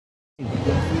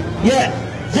Yet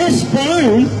this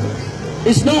balloon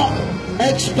is not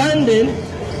expanding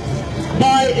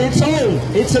by its own.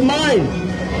 It's a mind.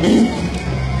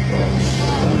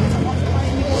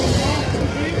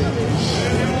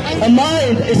 A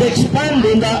mind is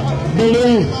expanding that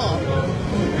balloon.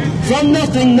 From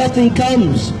nothing, nothing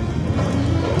comes.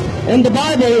 In the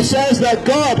Bible it says that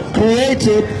God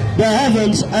created the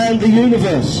heavens and the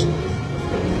universe.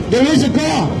 There is a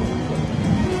God.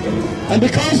 And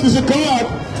because there's a God,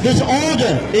 there's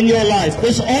order in your life.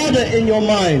 There's order in your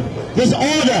mind. There's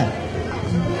order.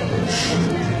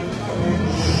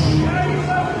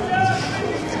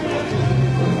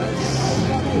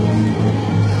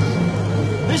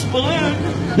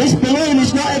 This balloon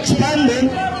is not expanding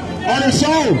on its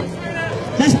own.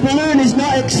 This balloon is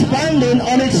not expanding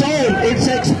on its own. It's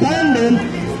expanding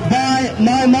by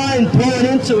my mind blowing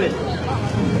into it.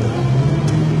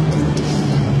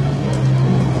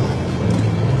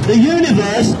 The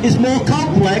universe is more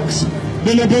complex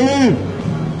than a balloon.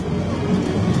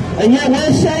 And yet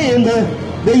we're saying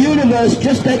the universe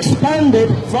just expanded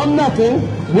from nothing,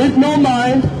 with no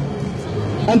mind,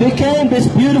 and became this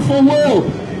beautiful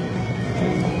world.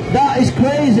 That is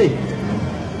crazy.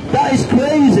 That is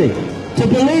crazy to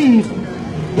believe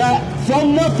that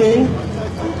from nothing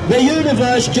the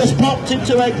universe just popped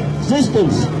into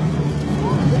existence.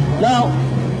 Now,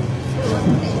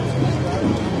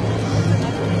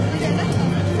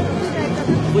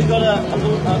 we got a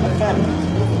pen.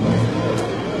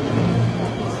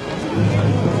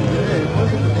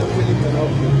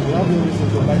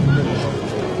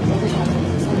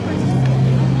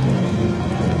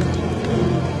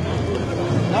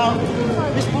 Now,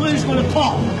 this balloon's going to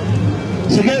pop.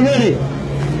 So get ready.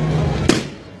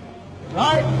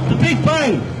 Right? The Big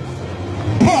Bang.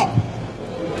 Pop.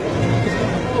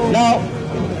 Now,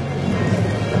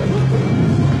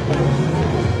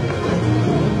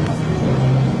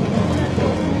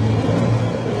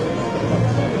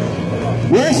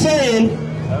 we're saying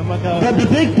that the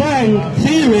Big Bang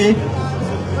theory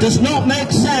does not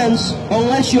make sense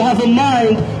unless you have a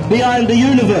mind behind the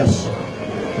universe.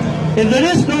 If there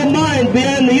is no mind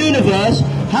behind the universe,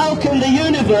 how can the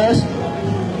universe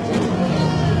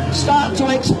start to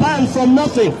expand from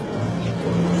nothing?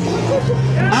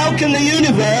 How can the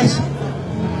universe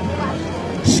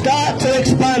start to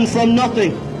expand from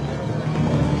nothing?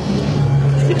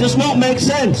 It does not make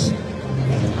sense.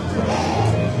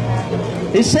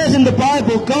 It says in the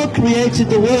Bible, God created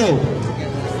the world.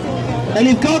 And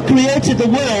if God created the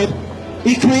world,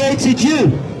 He created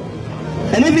you.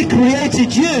 And if He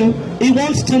created you, He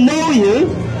wants to know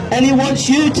you, and He wants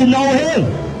you to know Him.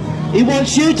 He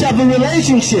wants you to have a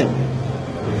relationship.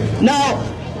 Now,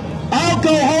 I'll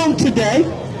go home today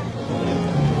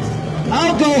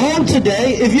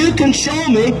if you can show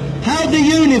me how the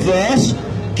universe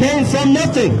came from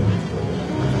nothing.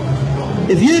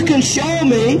 If you can show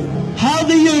me how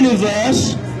the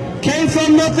universe came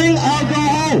from nothing, I'll go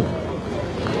home.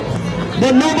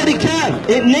 But nobody can.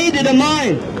 It needed a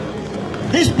mind.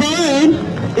 This balloon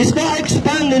is not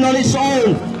expanding on its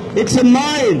own. It's a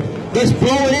mind that's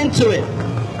blowing into it.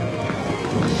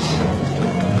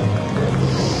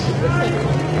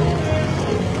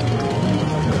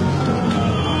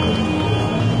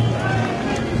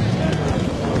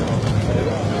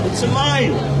 It's a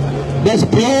mind that's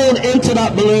blown into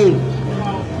that balloon.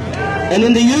 And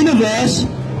in the universe,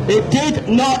 it did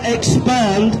not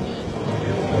expand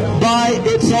by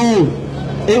its own.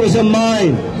 It was a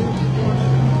mind.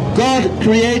 God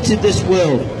created this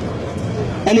world.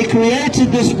 And He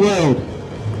created this world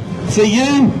for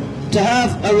you to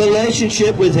have a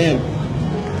relationship with Him.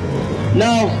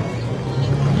 Now,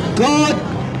 God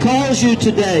calls you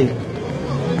today.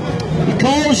 He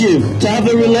calls you to have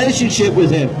a relationship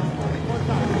with Him.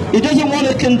 He doesn't want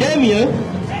to condemn you,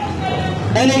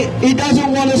 and He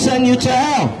doesn't want to send you to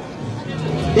hell.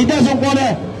 He doesn't want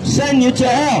to send you to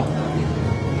hell.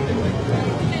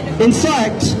 In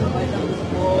fact,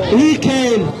 He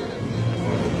came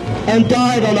and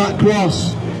died on that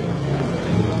cross.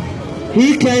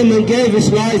 He came and gave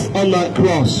His life on that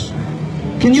cross.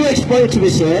 Can you explain to me,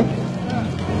 sir?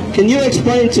 Can you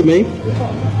explain to me?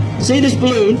 See this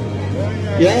balloon?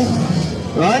 Yeah?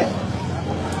 Right?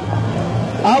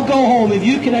 I'll go home if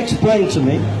you can explain to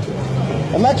me.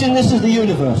 Imagine this is the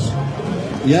universe.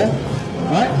 Yeah?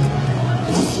 Right?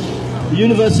 The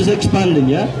universe is expanding,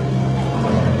 yeah?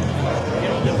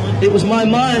 It was my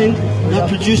mind that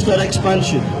produced that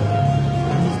expansion.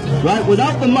 Right?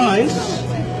 Without the mind,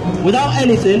 without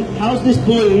anything, how's this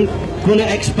balloon going to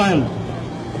expand?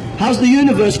 How's the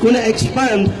universe going to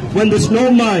expand when there's no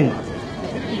mind?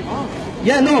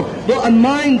 Yeah, no, but a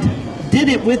mind did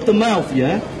it with the mouth,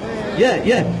 yeah?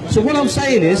 Yeah. So what I'm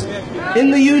saying is,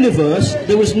 in the universe,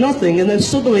 there was nothing, and then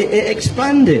suddenly it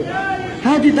expanded.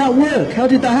 How did that work? How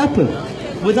did that happen?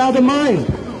 Without a mind.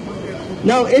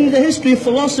 Now, in the history of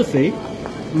philosophy,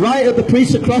 right at the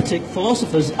pre-Socratic,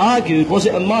 philosophers argued, was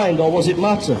it a mind or was it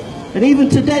matter? And even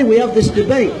today we have this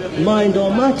debate, mind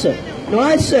or matter. Now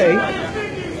I say,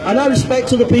 and I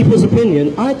respect other people's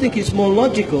opinion, I think it's more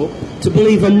logical to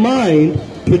believe a mind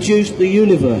produced the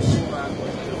universe.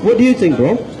 What do you think,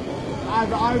 bro? I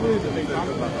believe the Big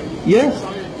Bang. Yeah?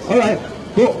 Alright.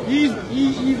 But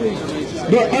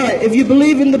alright, if you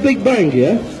believe in the Big Bang,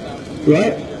 yeah?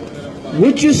 Right?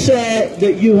 Would you say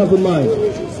that you have a mind?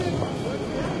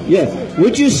 Yeah.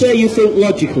 Would you say you think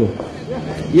logically?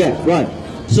 Yeah, right.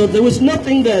 So there was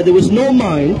nothing there, there was no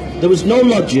mind, there was no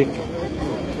logic,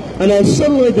 and then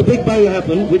suddenly the Big Bang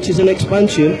happened, which is an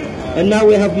expansion, and now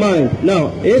we have mind. Now,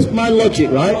 here's my logic,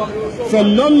 right?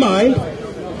 From non-mind,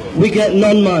 we get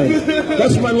non-mind.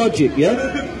 That's my logic,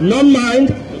 yeah?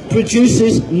 Non-mind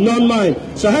produces non-mind.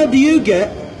 So how do you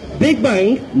get Big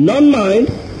Bang, non-mind,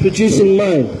 producing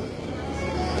mind?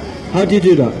 How do you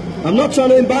do that? I'm not trying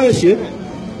to embarrass you,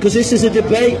 because this is a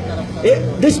debate.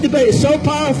 This debate is so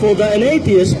powerful that an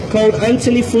atheist called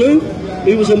Antony Flew,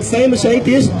 who was a famous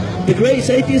atheist, the greatest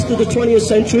atheist of the 20th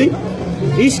century,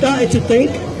 he started to think,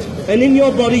 and in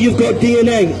your body you've got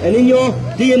DNA, and in your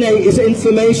DNA is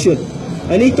information.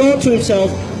 And he thought to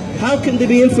himself, how can there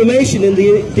be information in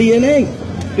the DNA?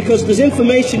 Because there's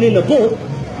information in a book,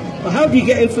 but how do you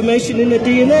get information in the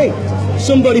DNA?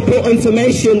 Somebody put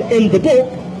information in the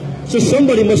book, so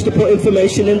somebody must have put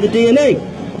information in the DNA.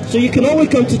 So you can only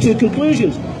come to two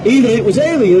conclusions. Either it was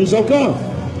aliens or God.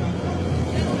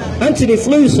 Antony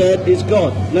Flew said it's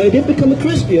God. Now he didn't become a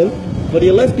Christian, but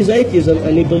he left his atheism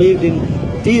and he believed in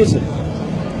deism.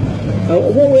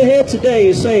 What we're here today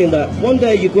is saying that one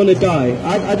day you're going to die.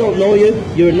 I don't know you.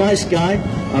 You're a nice guy.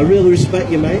 I really respect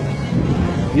you, mate.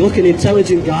 You look an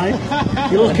intelligent guy.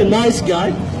 You look a nice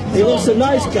guy. He looks a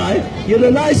nice guy. You're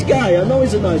a nice guy. I know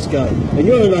he's a nice guy. And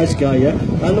you're a nice guy, yeah?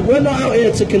 And we're not out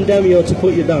here to condemn you or to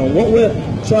put you down. What we're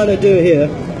trying to do here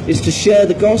is to share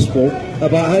the gospel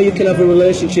about how you can have a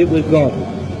relationship with God.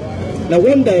 Now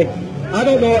one day, I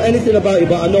don't know anything about you,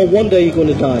 but I know one day you're going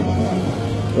to die.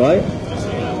 Right?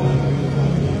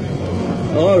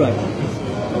 Alright.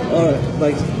 Alright,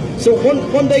 thanks. So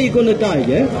one day you're going to die,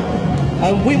 yeah?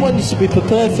 And we want you to be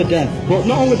prepared for death. But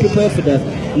not only prepared for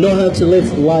death, know how to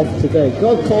live life today.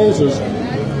 God calls us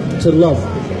to love.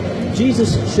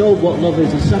 Jesus showed what love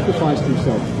is. He sacrificed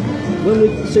himself. When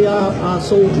we see our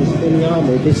soldiers in the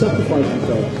army, they sacrifice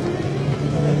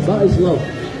themselves. That is love.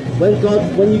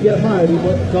 When you get married,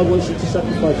 God wants you to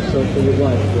sacrifice yourself for your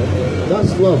wife. Yeah?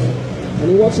 That's love. And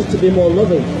he wants us to be more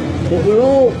loving. But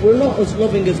we're not as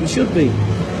loving as we should be.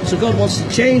 So God wants to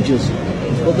change us.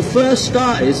 But the first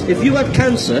start is, if you had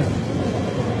cancer,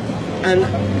 and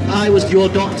I was your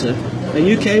doctor, and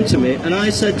you came to me, and I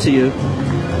said to you,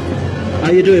 how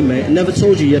you doing, mate? And never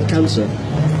told you had cancer,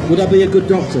 would I be a good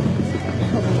doctor?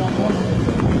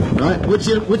 Right?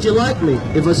 Would you like me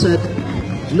if I said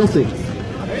nothing?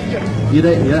 You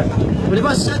didn't, yeah. But if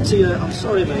I said to you, I'm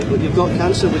sorry, mate, but you've got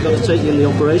cancer, we've got to take you in the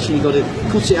operation, you've got to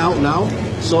cut it out now,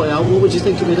 sort it out, what would you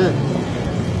think of me then?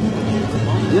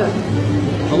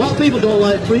 Yeah. A lot of people don't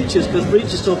like preachers because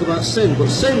preachers talk about sin, but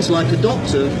sin's like a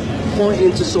doctor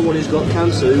pointing to someone who's got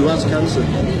cancer, who has cancer.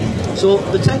 So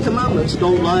the 10 Commandments,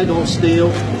 don't lie, don't steal,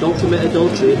 don't commit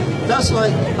adultery, that's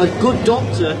like a good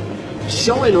doctor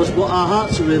showing us what our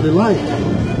hearts are really like.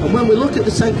 And when we look at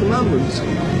the 10 Commandments,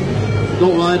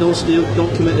 don't lie, don't steal,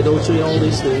 don't commit adultery, all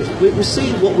these things, we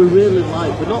see what we really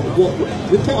like. We're not what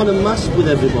we put on a mask with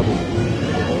everybody.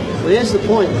 But here's the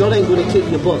point, God ain't going to kick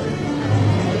your butt.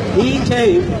 He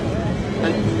came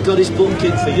and got his butt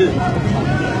kicked for you.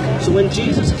 So when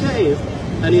Jesus came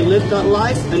and he lived that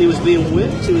life and he was being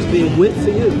whipped for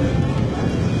you.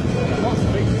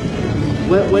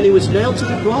 When he was nailed to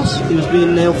the cross, he was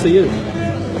being nailed for you.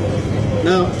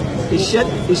 Now, he shed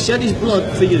his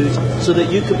blood for you so that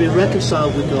you could be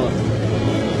reconciled with God.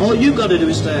 All you've got to do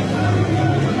is say,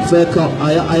 fair cop,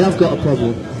 I have got a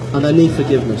problem and I need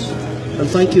forgiveness. And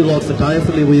thank you, Lord, for dying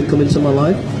for me when you come into my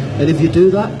life. And if you do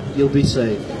that, you'll be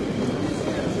saved.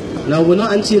 Now, we're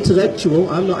not anti-intellectual.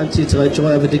 I'm not anti-intellectual.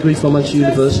 I have a degree from Manchester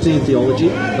University in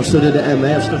theology. I've studied at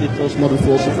MA. I've studied postmodern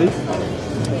philosophy.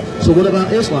 So what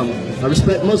about Islam? I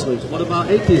respect Muslims. What about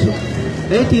atheism?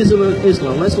 Atheism and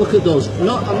Islam, let's look at those. I'm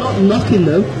not knocking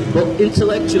them, but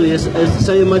intellectually, as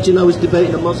say, imagine I was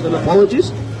debating a Muslim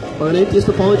apologist or an atheist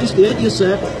apologist. The atheist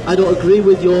said, I don't agree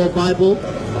with your Bible.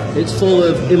 It's full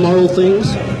of immoral things.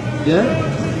 Yeah?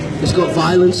 It's got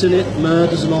violence in it,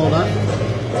 murders and all that.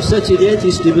 I said to the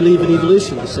atheists, do you believe in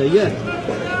evolution? They say, yeah.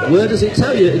 Where does it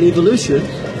tell you in evolution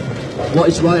what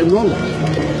is right and wrong?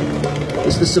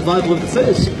 It's the survival of the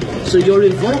fittest. So you're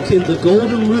invoking the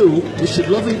golden rule, we should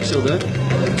love each other,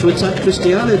 to attack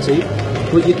Christianity,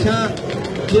 but you can't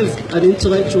give an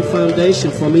intellectual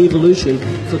foundation from evolution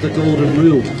for the golden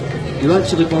rule. You're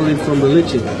actually borrowing from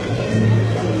religion.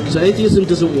 So atheism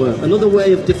doesn't work. Another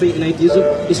way of defeating atheism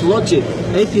is logic.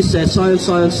 Atheists say science,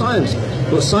 science, science.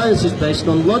 But science is based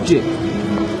on logic.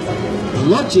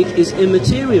 Logic is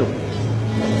immaterial.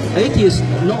 Atheists,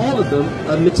 not all of them,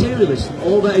 are materialists.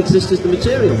 All that exists is the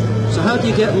material. So how do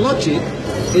you get logic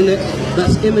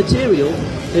that's immaterial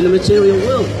in a material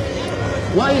world?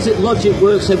 Why is it logic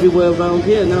works everywhere around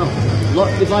here now?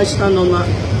 If I stand on that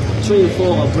tree and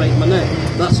fall, I'll break my neck.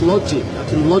 That's logic. I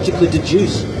can logically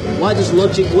deduce. Why does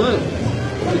logic work?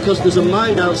 Because there's a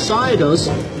mind outside us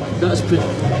that's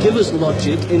give us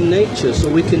logic in nature so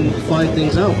we can find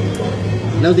things out.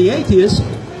 Now the atheist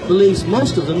believes,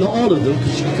 most of them, not all of them,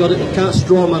 because you can't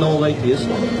straw man all atheists,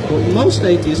 but most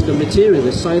atheists are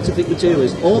materialists, scientific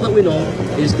materialists. All that we know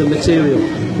is the material,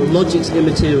 but logic's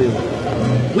immaterial.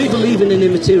 We believe in an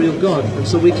immaterial God, and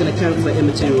so we can account for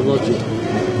immaterial logic.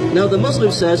 Now the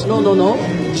Muslim says, no,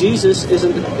 Jesus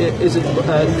Christianity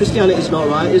is not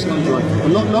right, Islam's right.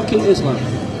 I'm not knocking Islam,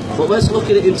 but let's look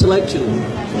at it intellectually.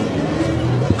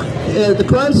 The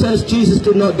Quran says Jesus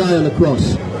did not die on a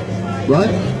cross,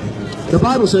 right? The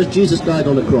Bible says Jesus died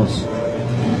on a cross.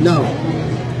 Now,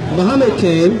 Muhammad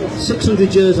came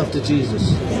 600 years after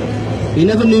Jesus. He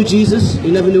never knew Jesus, he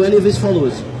never knew any of his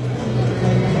followers,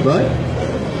 right?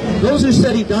 Those who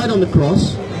said he died on the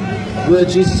cross were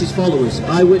Jesus' followers,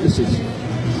 eyewitnesses.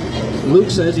 Luke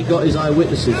says he got his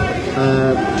eyewitnesses.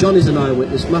 John is an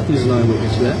eyewitness, Matthew's an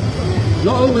eyewitness, yeah?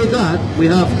 Not only that, we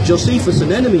have Josephus,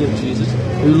 an enemy of Jesus,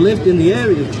 who lived in the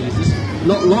area of Jesus,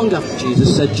 not long after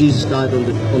Jesus said Jesus died on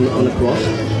the cross.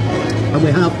 And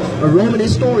we have a Roman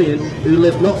historian who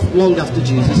lived not long after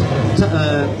Jesus,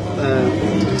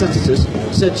 Tacitus,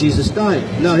 said Jesus died.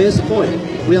 Now here's the point.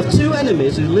 We have two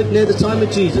enemies who lived near the time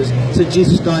of Jesus, said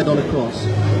Jesus died on a cross.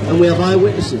 And we have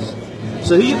eyewitnesses.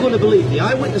 So who are you going to believe? The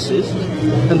eyewitnesses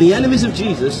and the enemies of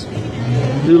Jesus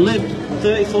who lived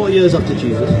 30, 40 years after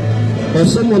Jesus, or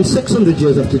someone 600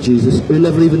 years after Jesus who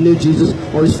never even knew Jesus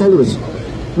or his followers?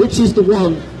 Which is the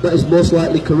one that is most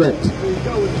likely correct?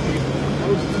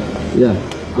 Yeah,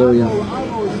 there we are.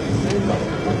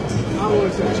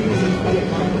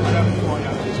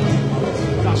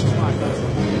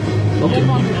 Okay.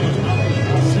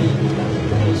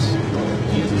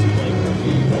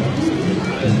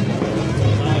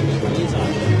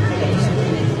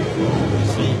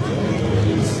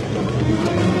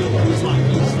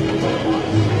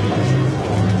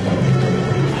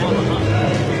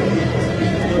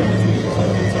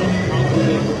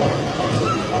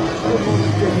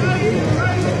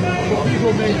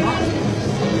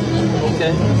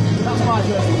 Okay. That's my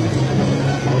version.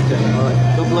 Okay, alright.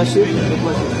 God bless you. God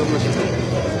bless you. God bless you.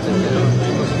 Take care.